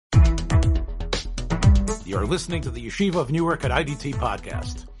You're listening to the Yeshiva of Newark at IDT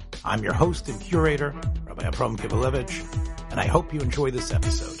podcast. I'm your host and curator, Rabbi and I hope you enjoy this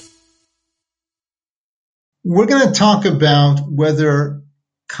episode. We're going to talk about whether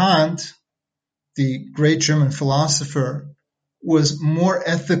Kant, the great German philosopher, was more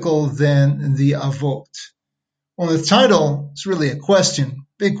ethical than the Avot. Well, the title is really a question,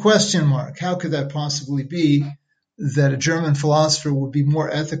 big question mark. How could that possibly be that a German philosopher would be more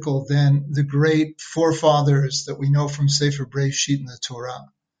ethical than the great forefathers that we know from Sefer Bereshit in the Torah?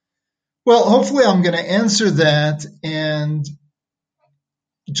 Well, hopefully I'm going to answer that and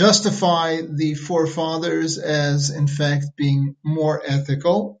justify the forefathers as, in fact, being more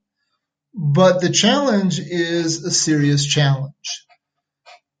ethical. But the challenge is a serious challenge.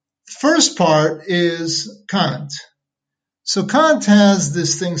 The first part is Kant. So Kant has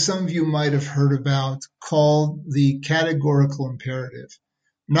this thing some of you might have heard about called the categorical imperative.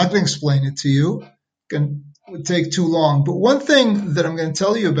 I'm not going to explain it to you. It would take too long. But one thing that I'm going to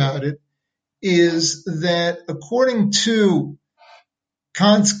tell you about it is that according to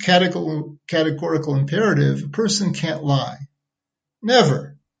Kant's categorical imperative, a person can't lie.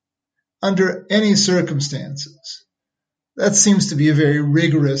 Never. Under any circumstances. That seems to be a very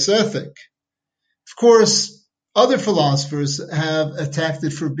rigorous ethic. Of course, other philosophers have attacked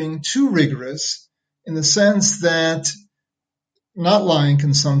it for being too rigorous in the sense that not lying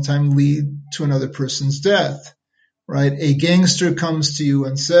can sometimes lead to another person's death, right? A gangster comes to you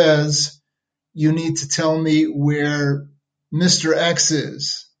and says, you need to tell me where Mr. X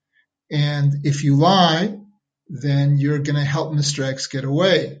is. And if you lie, then you're going to help Mr. X get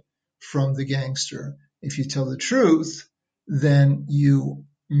away from the gangster. If you tell the truth, then you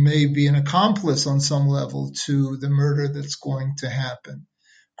may be an accomplice on some level to the murder that's going to happen.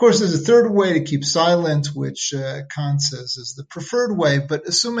 Of course, there's a third way to keep silent, which Kant says is the preferred way, but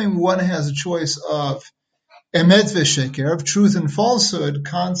assuming one has a choice of emet v'sheker, of truth and falsehood,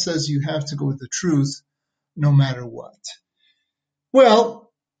 Kant says you have to go with the truth no matter what.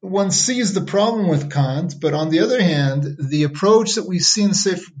 Well, one sees the problem with Kant, but on the other hand, the approach that we see in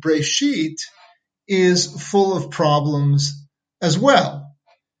Sefer Bereshit is full of problems as well.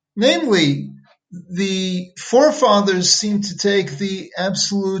 Namely, the forefathers seem to take the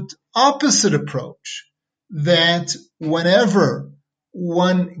absolute opposite approach, that whenever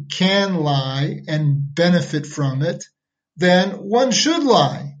one can lie and benefit from it, then one should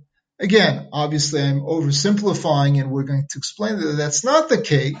lie. Again, obviously I'm oversimplifying and we're going to explain that that's not the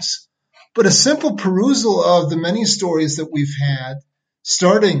case, but a simple perusal of the many stories that we've had,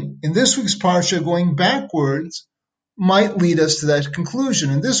 starting in this week's Parsha, going backwards, might lead us to that conclusion.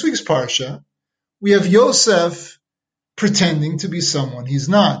 In this week's Parsha, we have Yosef pretending to be someone he's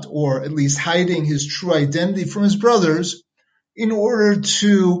not, or at least hiding his true identity from his brothers in order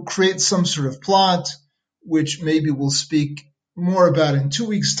to create some sort of plot, which maybe we'll speak more about in 2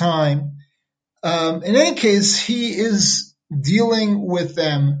 weeks' time. In any case, he is dealing with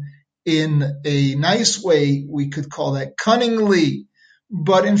them in a nice way. We could call that cunningly.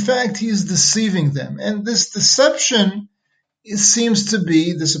 But in fact, he's deceiving them. And this deception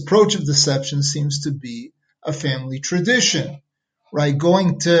this approach of deception seems to be a family tradition, right?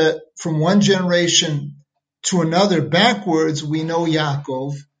 Going from one generation to another backwards, we know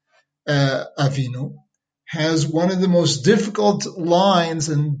Yaakov, Avinu, has one of the most difficult lines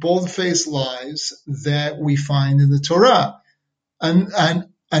and bold-faced lies that we find in the Torah. Anochi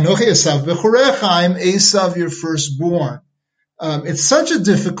Esav bechorecha, I'm Esav, your firstborn. It's such a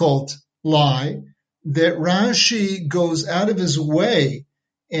difficult lie that Rashi goes out of his way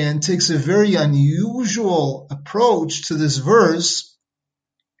and takes a very unusual approach to this verse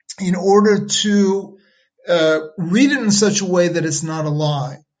in order to read it in such a way that it's not a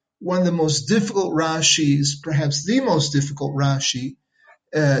lie. One of the most difficult Rashis, perhaps the most difficult Rashi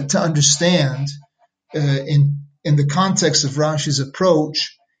to understand in the context of Rashi's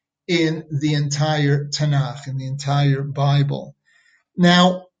approach in the entire Tanakh, in the entire Bible.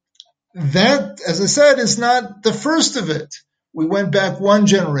 Now, that, as I said, is not the first of it. We went back one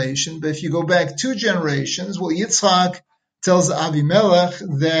generation, but if you go back 2 generations, well, Yitzchak tells Avimelech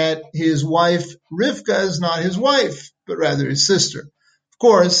that his wife Rivka is not his wife, but rather his sister. Of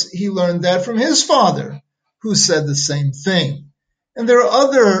course, he learned that from his father, who said the same thing. And there are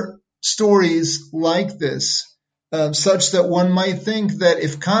other stories like this, such that one might think that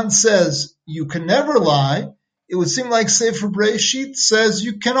if Kant says you can never lie, it would seem like Sefer Bereshit says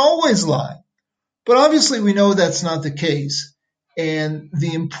you can always lie. But obviously we know that's not the case. And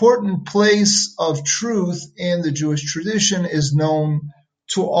the important place of truth in the Jewish tradition is known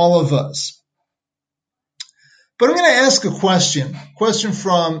to all of us. But I'm going to ask a question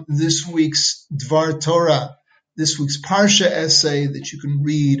from this week's Dvar Torah, this week's Parsha essay that you can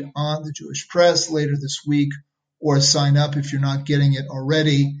read on the Jewish Press later this week, or sign up if you're not getting it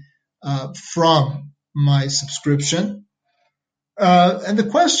already from my subscription. And the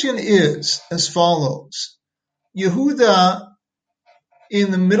question is as follows. Yehuda, in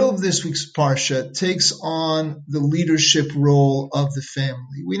the middle of this week's Parsha, takes on the leadership role of the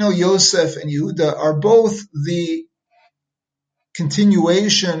family. We know Yosef and Yehuda are both the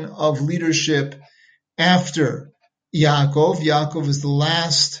continuation of leadership after Yaakov. Yaakov is the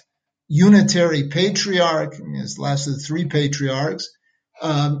last unitary patriarch, is the last of the three patriarchs.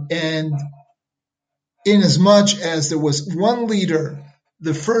 And inasmuch as there was one leader,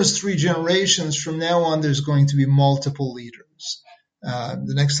 the first three generations, from now on, there's going to be multiple leaders.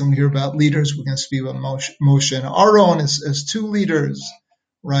 The next time we hear about leaders, we're going to speak about Moshe and Aaron as two leaders,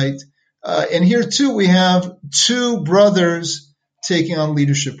 right? And here too, we have two brothers taking on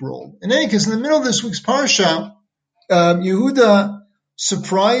leadership role. In any case, in the middle of this week's Parsha, Yehuda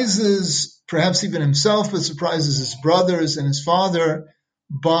surprises, perhaps even himself, but surprises his brothers and his father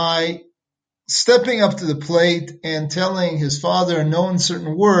by stepping up to the plate and telling his father in no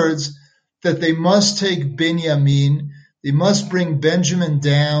uncertain words that they must take Binyamin, they must bring Benjamin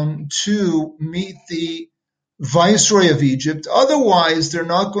down to meet the viceroy of Egypt. Otherwise, they're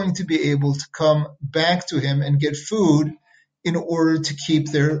not going to be able to come back to him and get food in order to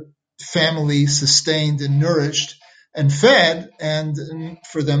keep their family sustained and nourished and fed, and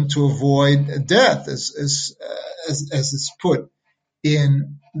for them to avoid death, as it's put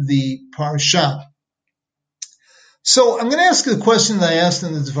in the Parsha. So I'm going to ask a question that I asked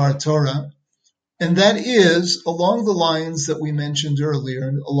in the Dvar Torah, and that is along the lines that we mentioned earlier,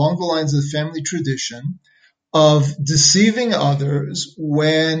 along the lines of the family tradition of deceiving others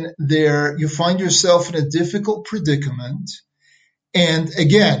when you find yourself in a difficult predicament. And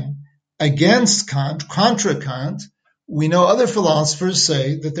again, against Kant, contra Kant, we know other philosophers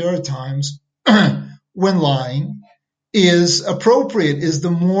say that there are times when lying is appropriate, is the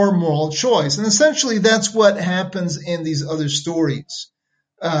more moral choice. And essentially that's what happens in these other stories.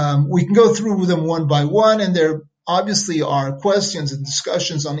 We can go through them one by one, and there obviously are questions and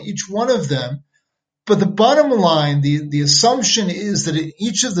discussions on each one of them. But the bottom line, the assumption is that in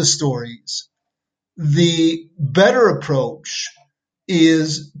each of the stories, the better approach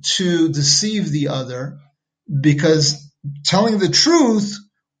is to deceive the other, because telling the truth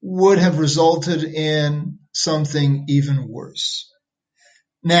would have resulted in something even worse.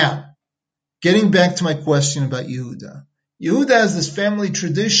 Now, getting back to my question about Yehuda. Yehuda has this family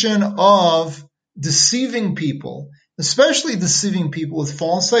tradition of deceiving people, especially deceiving people with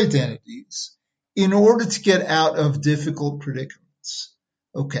false identities, in order to get out of difficult predicaments.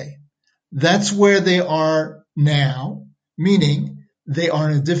 Okay, that's where they are now, meaning they are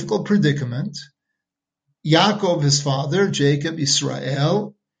in a difficult predicament. Yaakov, his father, Jacob,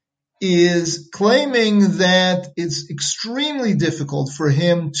 Israel, is claiming that it's extremely difficult for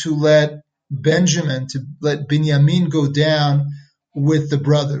him to let Binyamin go down with the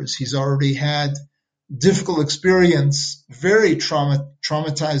brothers. He's already had difficult experience, very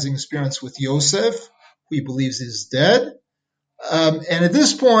traumatizing experience with Yosef, who he believes is dead. And at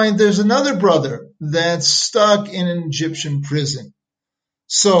this point, there's another brother that's stuck in an Egyptian prison.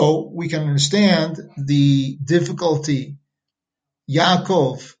 So we can understand the difficulty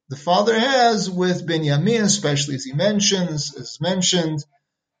Yaakov, the father, has with Binyamin, especially as mentioned,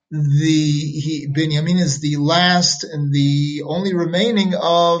 Binyamin is the last and the only remaining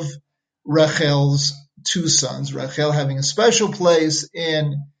of Rachel's two sons, Rachel having a special place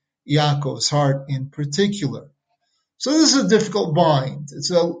in Yaakov's heart in particular. So this is a difficult bind.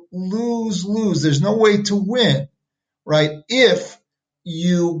 It's a lose-lose. There's no way to win, right? If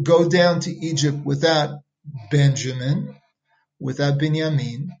you go down to Egypt without Benjamin, without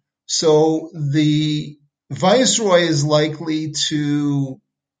Binyamin, so the viceroy is likely to,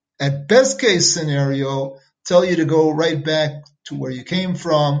 at best case scenario, tell you to go right back to where you came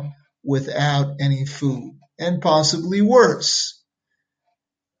from without any food, and possibly worse.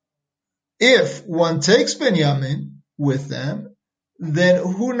 If one takes Binyamin with them, then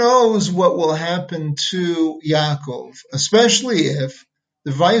who knows what will happen to Yaakov, especially if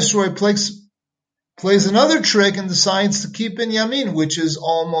the viceroy plays another trick and decides to keep Binyamin, which is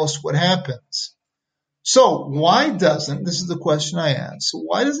almost what happens. So this is the question I asked, so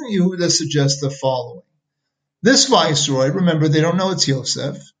why doesn't Yehuda suggest the following? This viceroy, remember, they don't know it's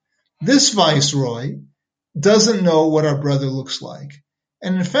Yosef, this viceroy doesn't know what our brother looks like.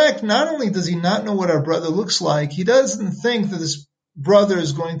 And in fact, not only does he not know what our brother looks like, he doesn't think that this brother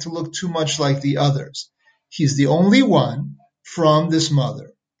is going to look too much like the others. He's the only one from this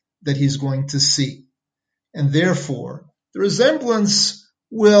mother that he's going to see. And therefore, the resemblance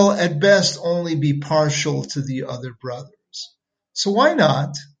will at best only be partial to the other brothers. So why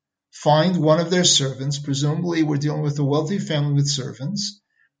not find one of their servants? Presumably we're dealing with a wealthy family with servants.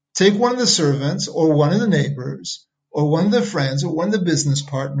 Take one of the servants or one of the neighbors or one of the friends or one of the business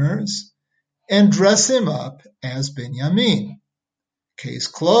partners and dress him up as Binyamin. Case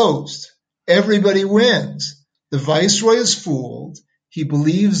closed. Everybody wins. The viceroy is fooled. He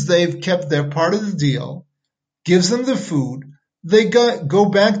believes they've kept their part of the deal, gives them the food. They go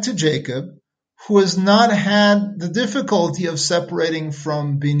back to Jacob, who has not had the difficulty of separating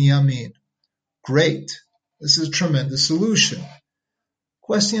from Binyamin. Great. This is a tremendous solution.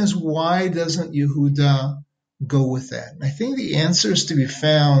 Question is, why doesn't Yehuda go with that? And I think the answer is to be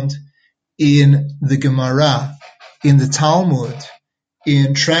found in the Gemara, in the Talmud,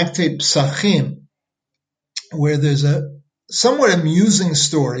 in Tractate Psachim, where there's a somewhat amusing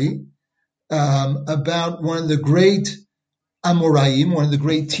story about one of the great Amoraim, one of the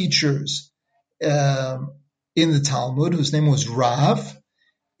great teachers in the Talmud, whose name was Rav.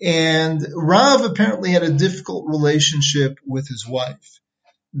 And Rav apparently had a difficult relationship with his wife.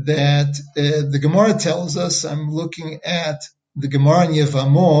 That the Gemara tells us, I'm looking at the Gemara in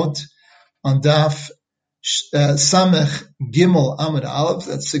Yevamot on Daf Samech Gimel Amud Aleph,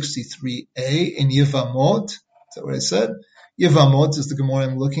 that's 63a in Yevamot. Is that what I said? Yevamot is the Gemara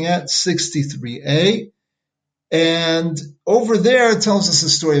I'm looking at, 63a. And over there it tells us the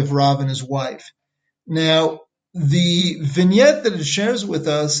story of Rav and his wife. Now, the vignette that it shares with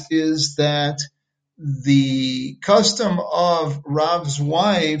us is that the custom of Rav's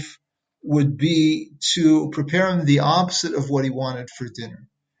wife would be to prepare him the opposite of what he wanted for dinner.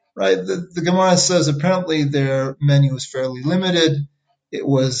 Right? The Gemara says apparently their menu was fairly limited. It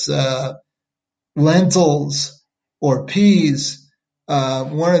was lentils or peas,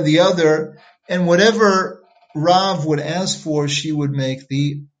 one or the other, and whatever Rav would ask for, she would make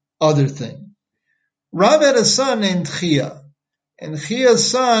the other thing. Rav had a son named Chia, and Chia's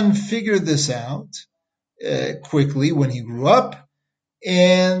son figured this out quickly when he grew up,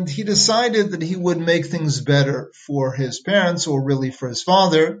 and he decided that he would make things better for his parents, or really for his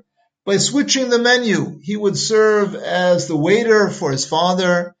father, by switching the menu. He would serve as the waiter for his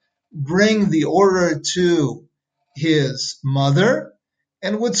father, bring the order to his mother,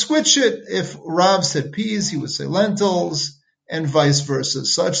 and would switch it. If Rav said peas, he would say lentils, and vice versa,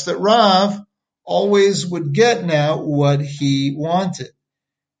 such that Rav always would get now what he wanted.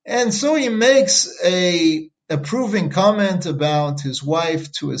 And so he makes a approving comment about his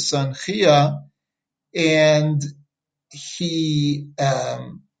wife to his son Chia, and he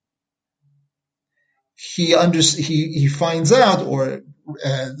finds out, or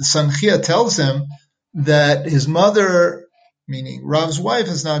the son Chia tells him that his mother, meaning Rav's wife,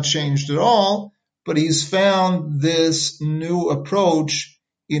 has not changed at all, but he's found this new approach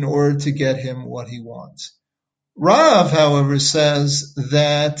in order to get him what he wants. Rav, however, says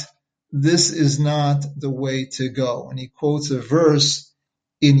that this is not the way to go. And he quotes a verse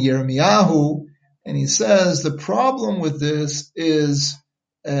in Yirmiyahu, and he says the problem with this is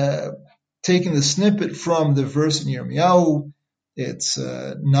taking the snippet from the verse in Yirmiyahu. It's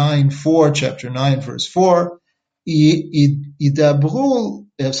 9:4, chapter 9, verse 4. Limdu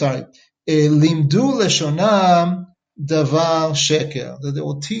leshonam davar sheker, that they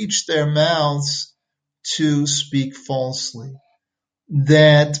will teach their mouths to speak falsely.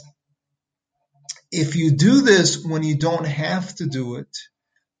 That if you do this when you don't have to do it,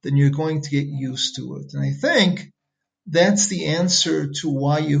 then you're going to get used to it. And I think that's the answer to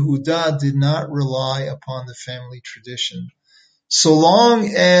why Yehuda did not rely upon the family tradition. So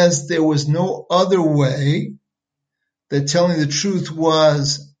long as there was no other way, that telling the truth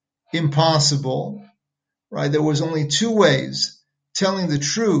was impossible, right? There was only two ways: telling the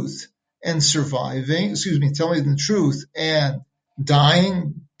truth and surviving, telling the truth and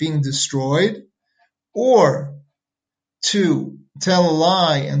dying, being destroyed, or to tell a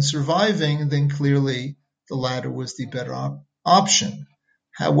lie and surviving, then clearly the latter was the better option.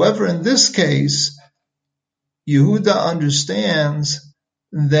 However, in this case, Yehuda understands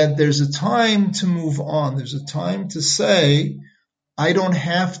that there's a time to move on. There's a time to say, I don't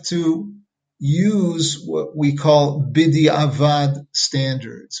have to use what we call b'di'avad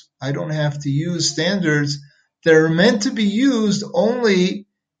standards. I don't have to use standards that are meant to be used only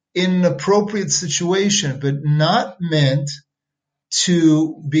in an appropriate situation, but not meant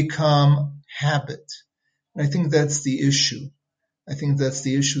to become habit. And I think that's the issue. I think that's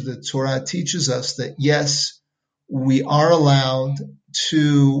the issue that Torah teaches us, that yes, we are allowed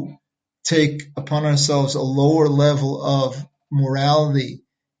to take upon ourselves a lower level of morality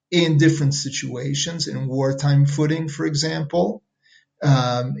in different situations, in wartime footing, for example,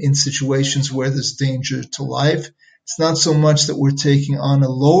 in situations where there's danger to life. It's not so much that we're taking on a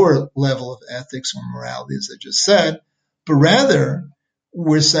lower level of ethics or morality, as I just said, but rather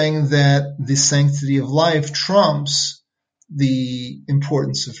we're saying that the sanctity of life trumps the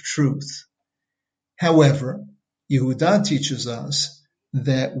importance of truth. However, Yehuda teaches us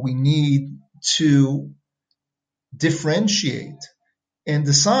that we need to differentiate and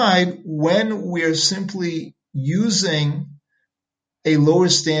decide when we're simply using a lower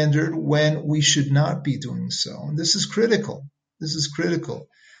standard when we should not be doing so. And this is critical. This is critical.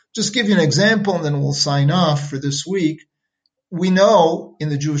 Just give you an example and then we'll sign off for this week. We know in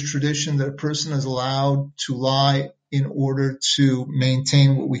the Jewish tradition that a person is allowed to lie in order to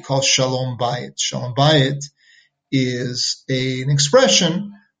maintain what we call shalom bayit. Shalom bayit is an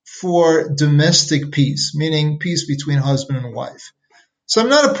expression for domestic peace, meaning peace between husband and wife. So I'm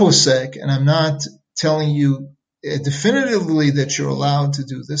not a posek, and I'm not telling you definitively that you're allowed to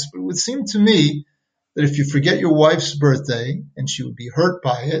do this, but it would seem to me that if you forget your wife's birthday, and she would be hurt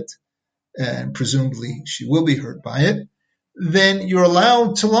by it, and presumably she will be hurt by it, then you're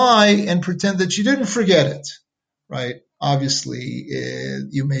allowed to lie and pretend that you didn't forget it, right? Obviously,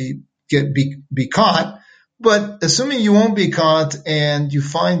 you may be caught, but assuming you won't be caught and you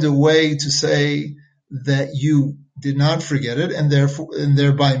find a way to say that you did not forget it and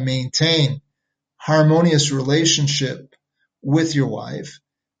thereby maintain harmonious relationship with your wife,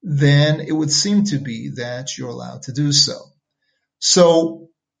 then it would seem to be that you're allowed to do so. So,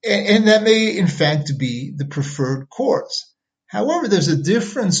 and that may in fact be the preferred course. However, there's a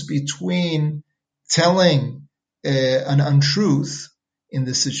difference between telling an untruth in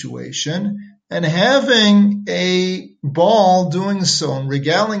this situation and having a ball doing so and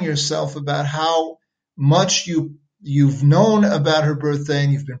regaling yourself about how much you've known about her birthday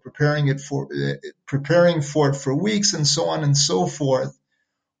and you've been preparing for it for weeks and so on and so forth.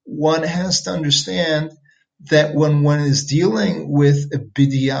 One has to understand that when one is dealing with a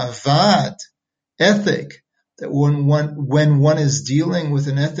b'diavad ethic, that when one is dealing with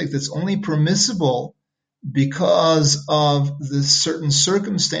an ethic that's only permissible because of the certain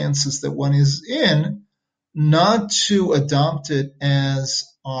circumstances that one is in, not to adopt it as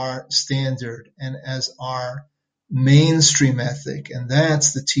our standard and as our mainstream ethic. And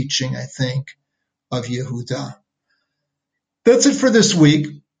that's the teaching, I think, of Yehuda. That's it for this week.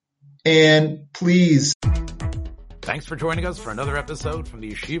 And please. Thanks for joining us for another episode from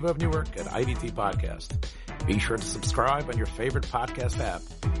the Yeshiva of Newark at IDT Podcast. Be sure to subscribe on your favorite podcast app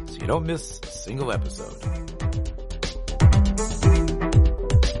so you don't miss a single episode.